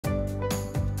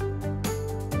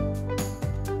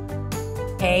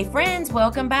Hey friends,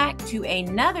 welcome back to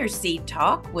another Seed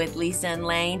Talk with Lisa and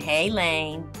Layne. Hey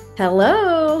Layne.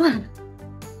 Hello.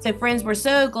 So friends, we're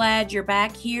so glad you're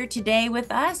back here today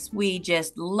with us. We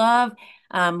just love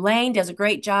Layne does a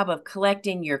great job of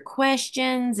collecting your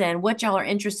questions and what y'all are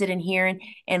interested in hearing.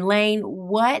 And Layne,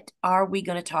 what are we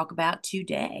going to talk about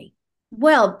today?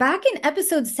 Well, back in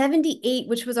episode 78,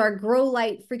 which was our Grow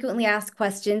Light frequently asked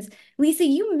questions, Lisa,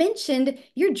 you mentioned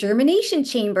your germination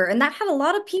chamber, and that had a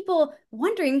lot of people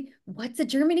wondering, what's a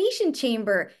germination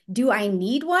chamber? Do I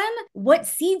need one? What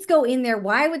seeds go in there?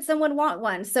 Why would someone want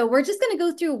one? So we're just going to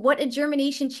go through what a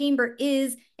germination chamber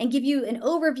is and give you an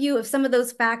overview of some of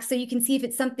those facts so you can see if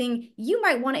it's something you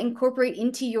might want to incorporate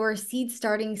into your seed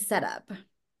starting setup.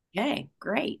 Okay,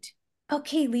 great.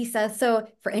 Okay, Lisa. So,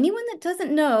 for anyone that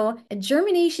doesn't know, a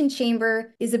germination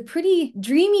chamber is a pretty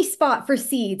dreamy spot for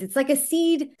seeds. It's like a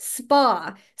seed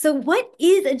spa. So, what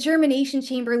is a germination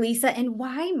chamber, Lisa, and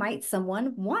why might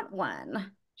someone want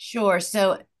one? Sure.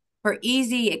 So for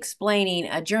easy explaining,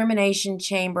 a germination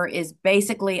chamber is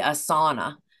basically a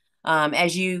sauna.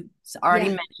 As you already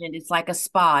Yeah. mentioned, it's like a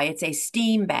spa. It's a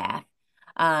steam bath.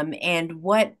 And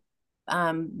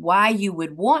why you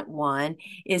would want one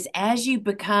is as you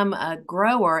become a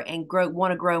grower and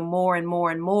want to grow more and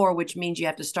more and more, which means you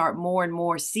have to start more and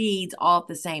more seeds all at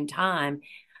the same time.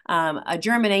 A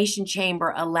germination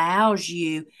chamber allows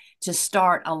you to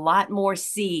start a lot more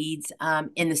seeds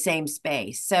in the same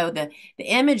space. So the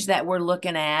image that we're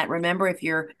looking at, remember, if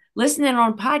you're listening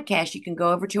on podcast, you can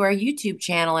go over to our YouTube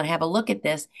channel and have a look at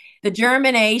this. The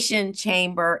germination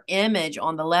chamber image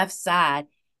on the left side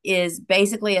is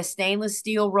basically a stainless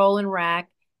steel rolling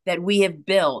rack that we have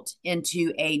built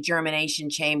into a germination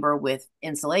chamber with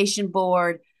insulation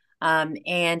board,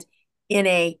 and in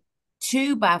a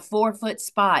 2 by 4 foot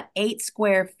spot, 8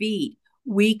 square feet,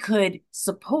 we could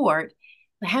support.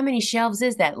 How many shelves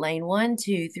is that, Layne? One,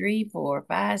 two, three, four,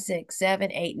 five, six,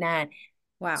 seven, eight, nine.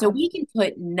 So Wow. we can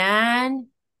put nine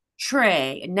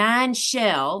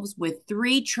shelves with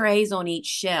 3 trays on each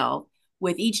shelf,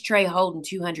 with each tray holding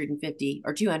 250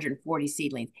 or 240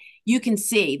 seedlings. You can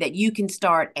see that you can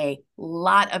start a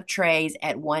lot of trays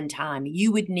at one time.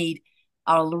 You would need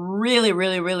a really,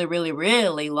 really, really, really,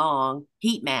 really long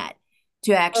heat mat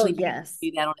to Oh, actually be able yes. to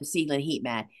do that on a seedling heat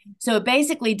mat. So it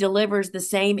basically delivers the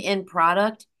same end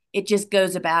product. It just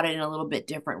goes about it in a little bit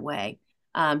different way.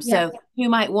 Yeah. So who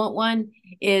might want one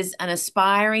is an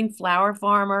aspiring flower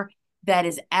farmer that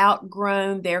is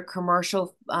outgrown their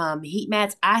commercial heat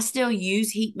mats. I still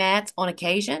use heat mats on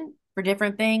occasion for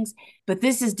different things, but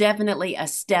this is definitely a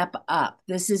step up.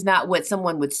 This is not what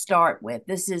someone would start with.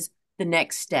 This is the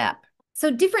next step. So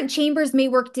different chambers may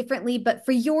work differently, but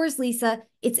for yours, Lisa,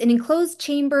 it's an enclosed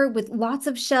chamber with lots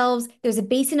of shelves. There's a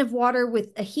basin of water with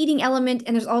a heating element,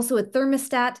 and there's also a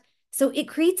thermostat. So it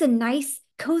creates a nice,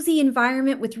 cozy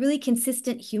environment with really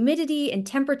consistent humidity and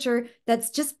temperature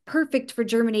that's just perfect for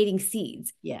germinating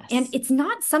seeds. And Yes. it's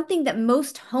not something that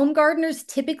most home gardeners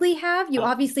typically have. You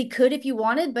obviously could if you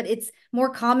wanted, but it's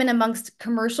more common amongst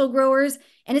commercial growers.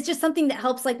 And it's just something that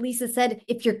helps, like Lisa said,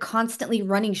 if you're constantly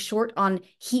running short on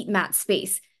heat mat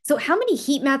space. So, how many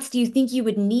heat mats do you think you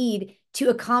would need to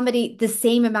accommodate the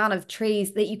same amount of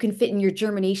trays that you can fit in your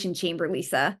germination chamber,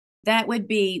 Lisa? That would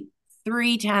be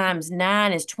 3 times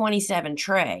 9 is 27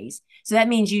 trays. So that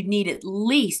means you'd need at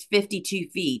least 52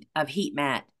 feet of heat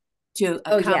mat to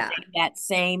Oh, yeah. accommodate that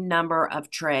same number of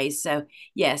trays. So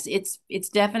yes, it's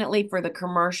definitely for the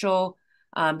commercial,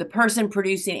 the person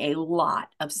producing a lot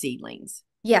of seedlings.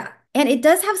 Yeah. And it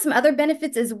does have some other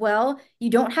benefits as well. You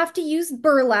don't have to use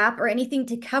burlap or anything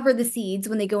to cover the seeds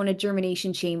when they go in a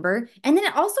germination chamber. And then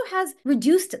it also has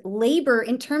reduced labor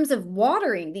in terms of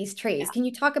watering these trays. Can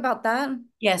you talk about that?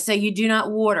 Yeah, so you do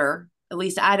not water. At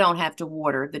least I don't have to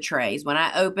water the trays. When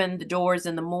I open the doors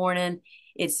in the morning,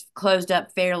 it's closed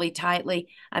up fairly tightly.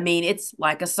 I mean, it's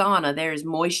like a sauna. There's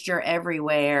moisture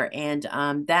everywhere,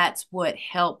 and that's what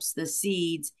helps the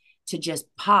seeds to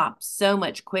just pop so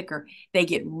much quicker. They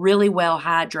get really well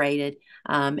hydrated,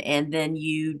 and then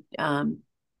you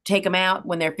take them out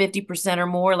when they're 50% or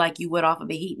more, like you would off of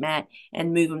a heat mat,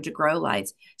 and move them to grow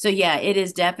lights. So yeah, it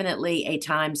is definitely a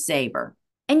time saver.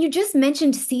 And you just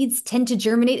mentioned seeds tend to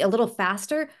germinate a little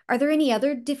faster. Are there any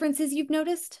other differences you've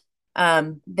noticed?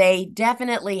 They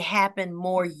definitely happen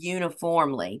more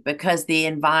uniformly because the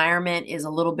environment is a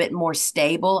little bit more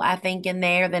stable, I think, in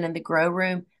there than in the grow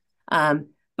room.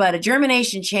 But a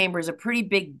germination chamber is a pretty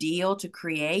big deal to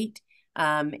create.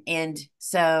 And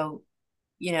so,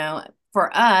 you know,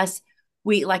 for us,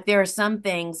 we like there are some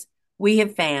things we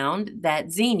have found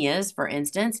that zinnias, for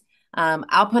instance,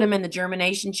 I'll put them in the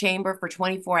germination chamber for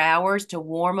 24 hours to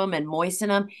warm them and moisten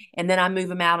them, and then I move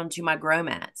them out onto my grow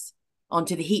mats,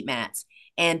 onto the heat mats,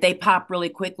 and they pop really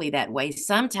quickly that way.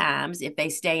 Sometimes, if they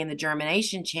stay in the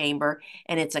germination chamber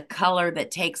and it's a color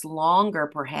that takes longer,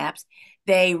 perhaps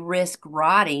they risk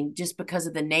rotting just because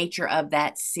of the nature of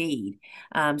that seed.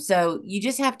 So you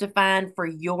just have to find for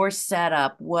your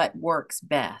setup what works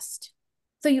best.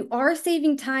 So you are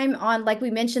saving time on, like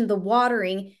we mentioned, the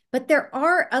watering, but there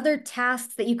are other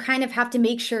tasks that you kind of have to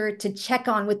make sure to check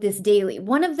on with this daily.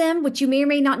 One of them, which you may or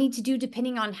may not need to do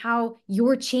depending on how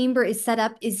your chamber is set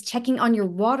up, is checking on your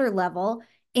water level.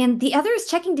 And the other is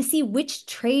checking to see which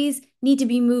trays need to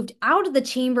be moved out of the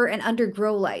chamber and under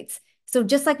grow lights. So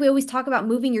just like we always talk about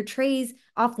moving your trays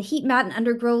off the heat mat and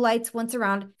under grow lights once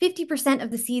around 50%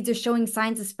 of the seeds are showing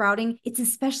signs of sprouting, it's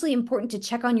especially important to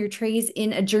check on your trays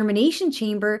in a germination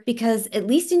chamber because, at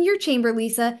least in your chamber,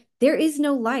 Lisa, there is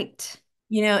no light.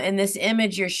 In this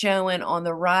image you're showing on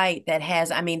the right that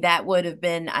has, I mean, that would have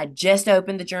been, I just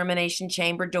opened the germination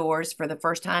chamber doors for the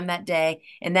first time that day.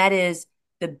 And that is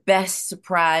the best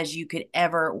surprise you could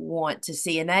ever want to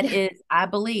see. And that Yeah. is, I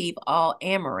believe, all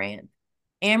amaranth.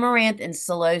 Amaranth and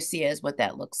celosia is what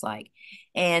that looks like.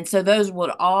 And so those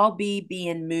would all be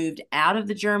being moved out of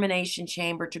the germination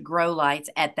chamber to grow lights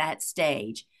at that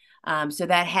stage. So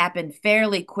that happened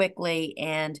fairly quickly.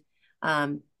 And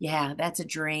yeah, that's a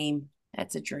dream.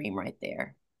 That's a dream right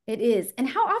there. It is. And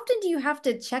how often do you have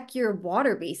to check your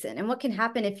water basin? And what can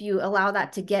happen if you allow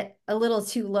that to get a little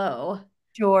too low?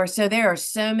 Sure. So there are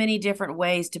so many different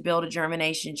ways to build a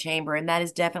germination chamber, and that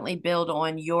is definitely built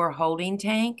on your holding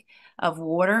tank of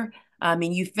water. I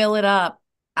mean, you fill it up.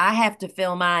 I have to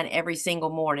fill mine every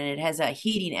single morning. It has a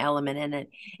heating element in it.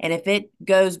 And if it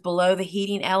goes below the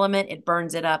heating element, it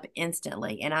burns it up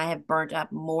instantly. And I have burnt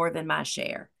up more than my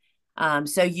share.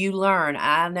 So you learn.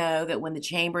 I know that when the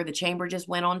chamber just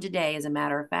went on today, as a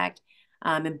matter of fact,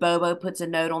 and Bobo puts a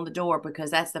note on the door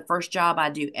because that's the first job I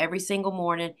do every single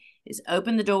morning is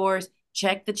open the doors,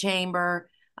 check the chamber,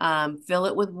 fill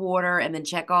it with water, and then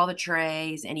check all the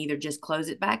trays and either just close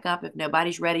it back up if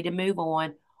nobody's ready to move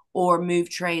on or move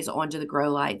trays onto the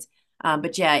grow lights.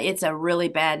 But yeah, it's a really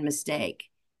bad mistake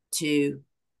to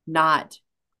not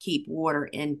keep water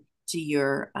into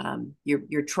your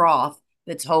trough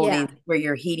that's holding Yeah. where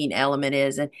your heating element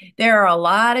is. And there are a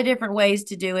lot of different ways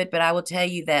to do it, but I will tell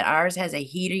you that ours has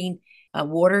a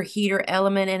water heater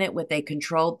element in it with a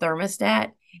controlled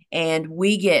thermostat, and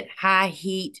we get high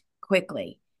heat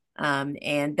quickly.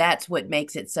 And that's what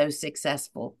makes it so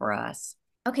successful for us.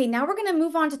 Okay, now we're going to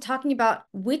move on to talking about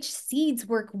which seeds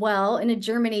work well in a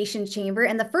germination chamber.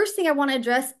 And the first thing I want to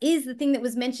address is the thing that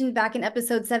was mentioned back in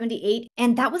episode 78.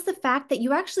 And that was the fact that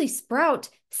you actually sprout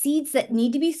seeds that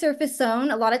need to be surface sown.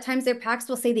 A lot of times their packs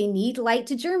will say they need light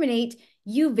to germinate.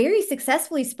 You very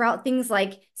successfully sprout things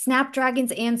like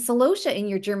snapdragons and celosia in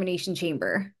your germination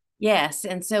chamber. Yes.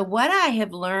 And so, what I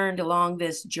have learned along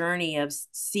this journey of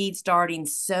seed starting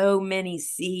so many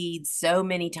seeds so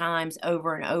many times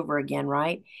over and over again,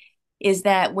 right, is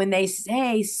that when they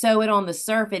say sow it on the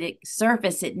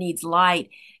surface, it needs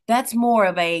light. That's more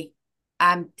of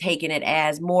I'm taking it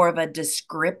as more of a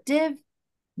descriptive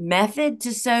method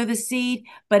to sow the seed.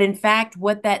 But in fact,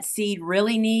 what that seed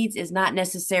really needs is not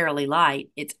necessarily light,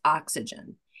 it's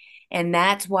oxygen. And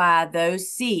that's why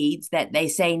those seeds that they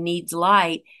say needs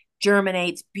light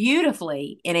germinates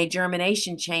beautifully in a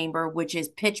germination chamber, which is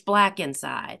pitch black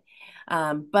inside.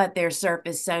 But they're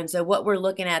surface sown. So what we're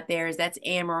looking at there is that's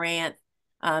amaranth,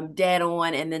 dead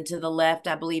on, and then to the left,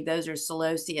 I believe those are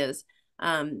celosias.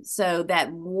 So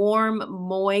that warm,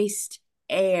 moist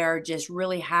air just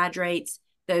really hydrates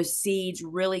those seeds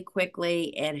really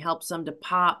quickly and helps them to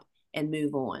pop and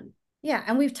move on. Yeah,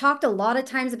 and we've talked a lot of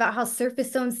times about how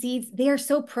surface sown seeds, they are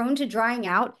so prone to drying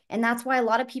out, and that's why a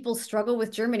lot of people struggle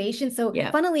with germination. So, Yeah.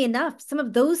 funnily enough, some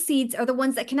of those seeds are the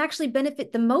ones that can actually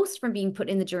benefit the most from being put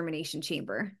in the germination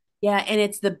chamber. Yeah, and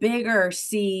it's the bigger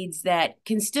seeds that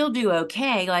can still do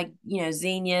okay, like,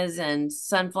 zinnias and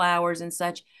sunflowers and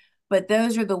such. But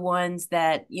those are the ones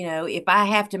that, if I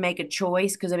have to make a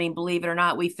choice, because I mean, believe it or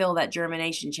not, we fill that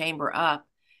germination chamber up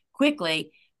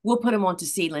quickly, we'll put them onto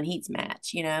seedling heats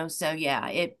mats. So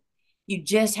yeah, you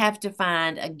just have to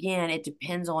find, again, it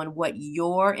depends on what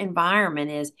your environment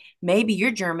is. Maybe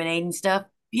you're germinating stuff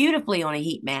beautifully on a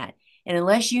heat mat. And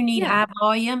unless you need Yeah. high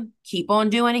volume, keep on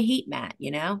doing a heat mat.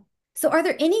 So, are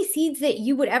there any seeds that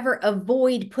you would ever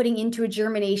avoid putting into a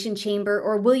germination chamber,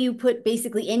 or will you put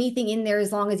basically anything in there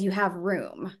as long as you have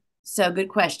room? So good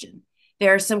question.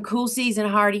 There are some cool seeds and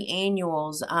hardy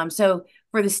annuals. So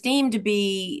for the steam to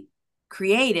be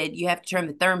created, you have to turn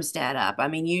the thermostat up. I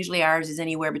mean, usually ours is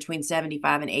anywhere between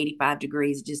 75 and 85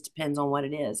 degrees. It just depends on what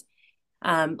it is.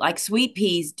 Like sweet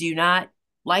peas do not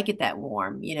like it that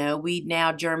warm. We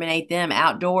now germinate them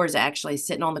outdoors, actually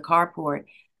sitting on the carport.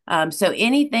 So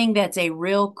anything that's a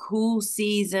real cool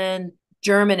season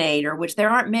germinator, which there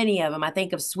aren't many of them. I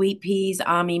think of sweet peas,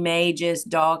 Ami Magus,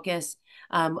 Daucus.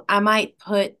 I might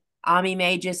put Ami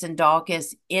Magus and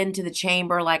Daucus into the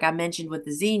chamber, like I mentioned with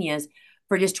the zinnias,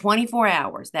 for just 24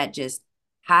 hours. That just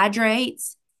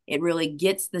hydrates. It really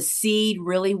gets the seed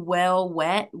really well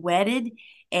wetted,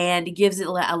 and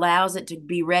allows it to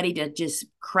be ready to just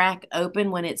crack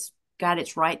open when it's got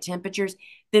its right temperatures.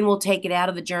 Then we'll take it out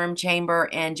of the germ chamber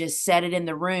and just set it in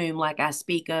the room, like I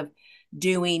speak of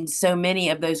doing so many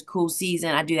of those cool season.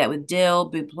 I do that with dill,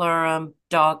 bupleurum,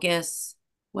 Daucus.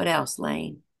 What else,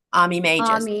 Layne? Ami Magus.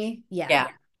 Mommy, yeah.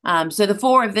 Yeah. So the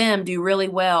four of them do really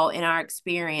well in our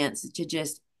experience to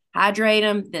just hydrate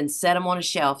them, then set them on a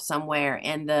shelf somewhere,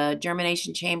 and the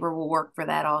germination chamber will work for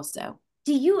that also.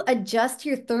 Do you adjust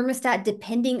your thermostat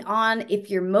depending on if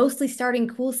you're mostly starting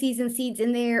cool season seeds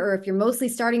in there or if you're mostly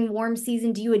starting warm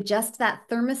season? Do you adjust that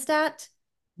thermostat?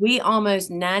 We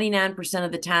almost 99%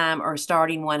 of the time are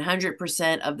starting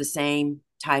 100% of the same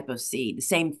type of seed, the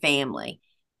same family.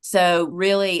 So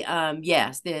really,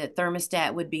 yes, the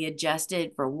thermostat would be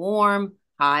adjusted for warm,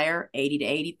 higher, 80 to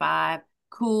 85,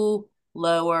 cool,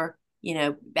 lower,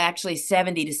 actually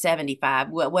 70 to 75,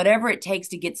 whatever it takes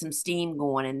to get some steam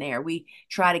going in there. We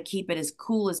try to keep it as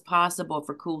cool as possible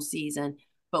for cool season,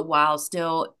 but while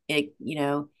still,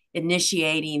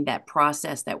 initiating that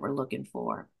process that we're looking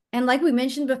for. And like we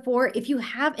mentioned before, if you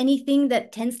have anything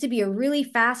that tends to be a really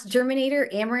fast germinator,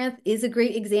 amaranth is a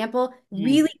great example. Mm.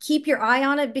 Really keep your eye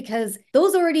on it because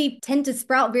those already tend to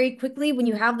sprout very quickly when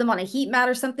you have them on a heat mat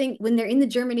or something. When they're in the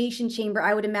germination chamber,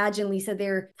 I would imagine, Lisa,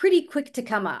 they're pretty quick to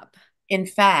come up. In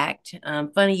fact,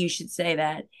 funny you should say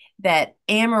that. That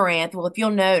amaranth, well, if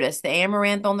you'll notice, the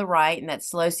amaranth on the right and that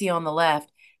celosia on the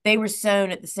left, they were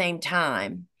sown at the same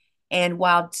time. And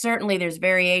while certainly there's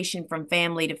variation from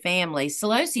family to family,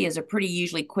 celosias are pretty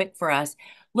usually quick for us.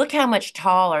 Look how much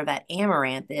taller that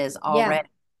amaranth is Yeah. already.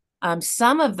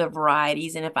 Some of the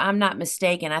varieties, and if I'm not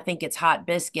mistaken, I think it's hot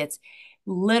biscuits.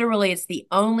 Literally, it's the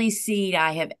only seed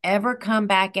I have ever come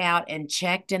back out and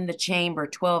checked in the chamber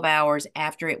 12 hours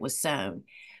after it was sown.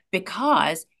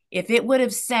 Because if it would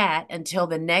have sat until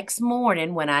the next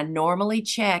morning when I normally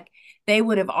check, they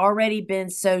would have already been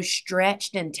so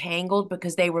stretched and tangled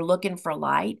because they were looking for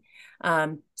light.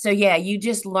 So yeah, you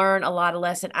just learn a lot of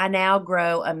lesson. I now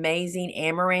grow amazing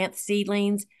amaranth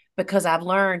seedlings because I've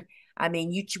learned. I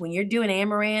mean, when you're doing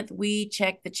amaranth, we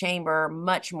check the chamber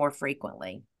much more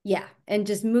frequently. Yeah, and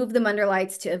just move them under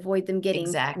lights to avoid them getting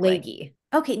Exactly. leggy.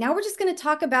 Okay, now we're just going to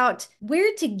talk about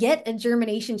where to get a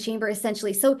germination chamber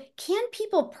essentially. So, can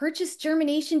people purchase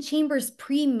germination chambers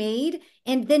pre-made?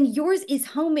 And then yours is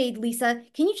homemade, Lisa.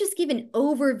 Can you just give an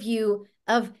overview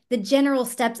of the general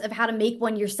steps of how to make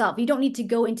one yourself? You don't need to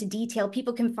go into detail.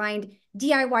 People can find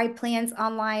DIY plans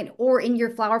online or in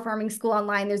your flower farming school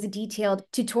online. There's a detailed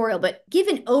tutorial, but give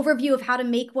an overview of how to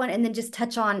make one and then just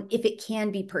touch on if it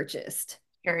can be purchased.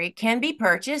 Sure, it can be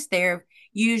purchased. They're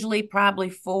usually probably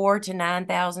 $4,000 to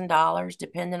 $9,000,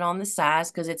 depending on the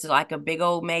size, because it's like a big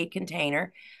old made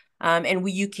container. And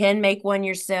you can make one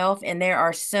yourself, and there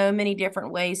are so many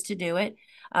different ways to do it.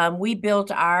 We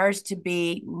built ours to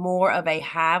be more of a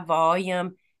high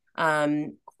volume,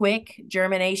 quick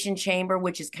germination chamber,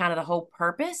 which is kind of the whole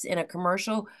purpose in a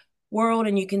commercial world.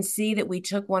 And you can see that we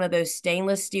took one of those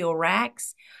stainless steel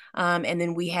racks, and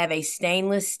then we have a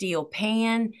stainless steel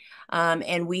pan.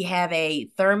 And we have a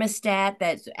thermostat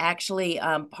that's actually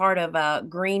part of a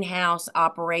greenhouse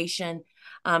operation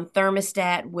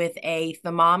thermostat with a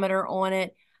thermometer on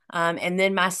it. And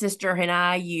then my sister and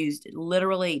I used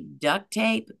literally duct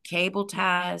tape, cable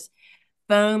ties,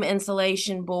 foam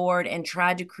insulation board, and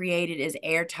tried to create it as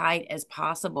airtight as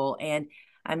possible. And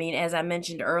I mean, as I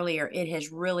mentioned earlier, it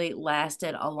has really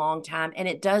lasted a long time and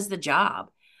it does the job.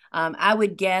 I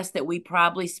would guess that we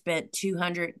probably spent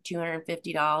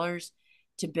 $250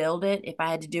 to build it if I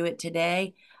had to do it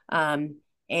today.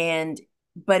 And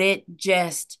but it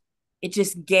just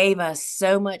gave us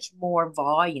so much more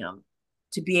volume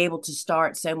to be able to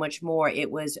start so much more.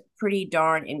 It was pretty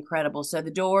darn incredible. So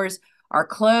the doors are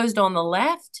closed on the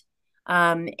left,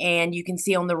 and you can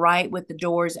see on the right with the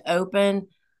doors open.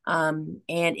 And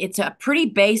it's a pretty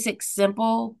basic,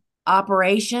 simple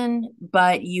operation,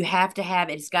 but you have to have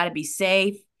it's got to be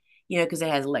safe, because it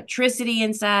has electricity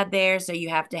inside there. So you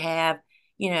have to have,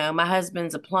 my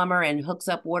husband's a plumber and hooks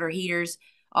up water heaters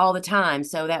all the time.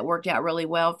 So that worked out really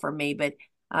well for me. But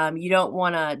You don't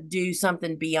want to do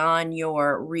something beyond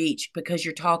your reach because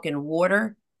you're talking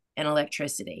water and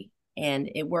electricity, and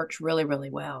it works really, really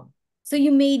well. So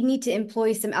you may need to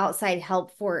employ some outside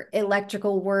help for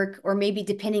electrical work, or maybe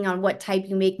depending on what type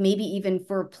you make, maybe even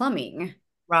for plumbing.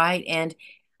 Right. And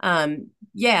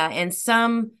yeah, and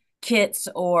some kits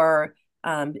or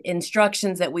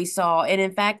instructions that we saw, and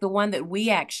in fact, the one that we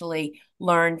actually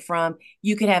learned from,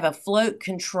 you could have a float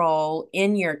control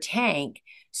in your tank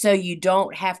so you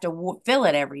don't have to fill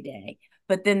it every day.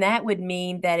 But then that would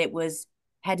mean that it was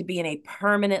had to be in a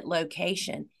permanent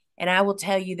location. And I will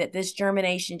tell you that this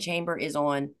germination chamber is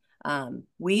on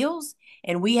wheels,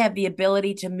 and we have the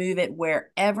ability to move it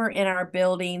wherever in our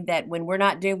building, that when we're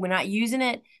not using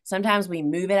it, sometimes we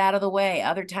move it out of the way,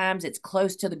 other times it's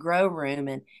close to the grow room.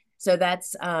 And so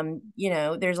that's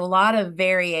there's a lot of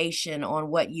variation on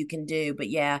what you can do, but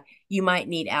yeah, you might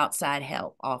need outside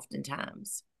help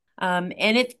oftentimes. And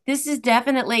this is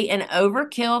definitely an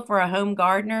overkill for a home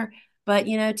gardener, but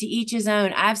to each his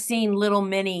own. I've seen little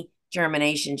mini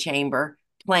germination chamber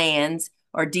plans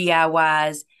or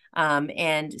DIYs.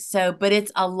 And so, but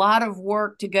it's a lot of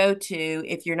work to go to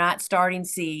if you're not starting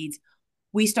seeds.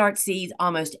 We start seeds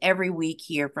almost every week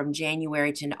here from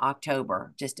January to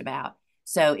October, just about.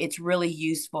 So it's really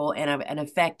useful and an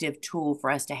effective tool for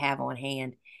us to have on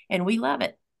hand. And we love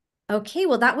it. Okay,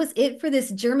 well, that was it for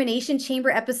this germination chamber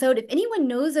episode. If anyone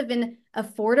knows of an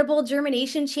affordable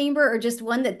germination chamber or just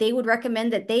one that they would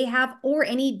recommend that they have, or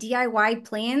any DIY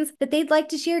plans that they'd like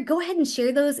to share, go ahead and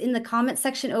share those in the comment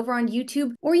section over on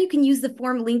YouTube, or you can use the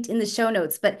form linked in the show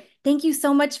notes. But thank you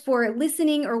so much for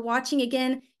listening or watching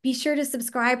again. Be sure to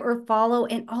subscribe or follow,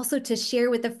 and also to share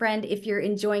with a friend if you're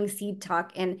enjoying Seed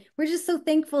Talk. And we're just so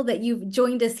thankful that you've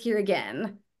joined us here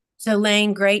again. So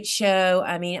Layne, great show.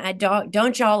 I mean, I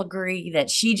don't y'all agree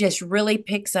that she just really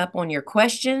picks up on your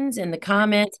questions in the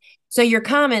comments? So your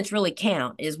comments really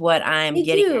count, is what I'm They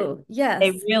getting at. do, They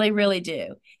yes. really, really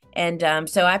do. And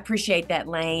so I appreciate that,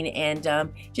 Layne.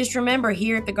 And just remember,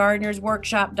 here at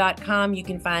thegardenersworkshop.com, you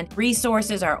can find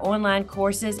resources, our online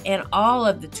courses, and all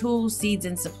of the tools, seeds,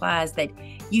 and supplies that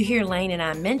you hear Layne and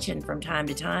I mention from time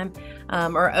to time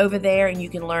are over there, and you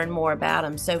can learn more about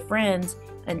them. So, friends,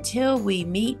 until we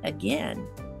meet again,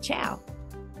 ciao.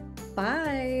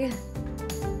 Bye.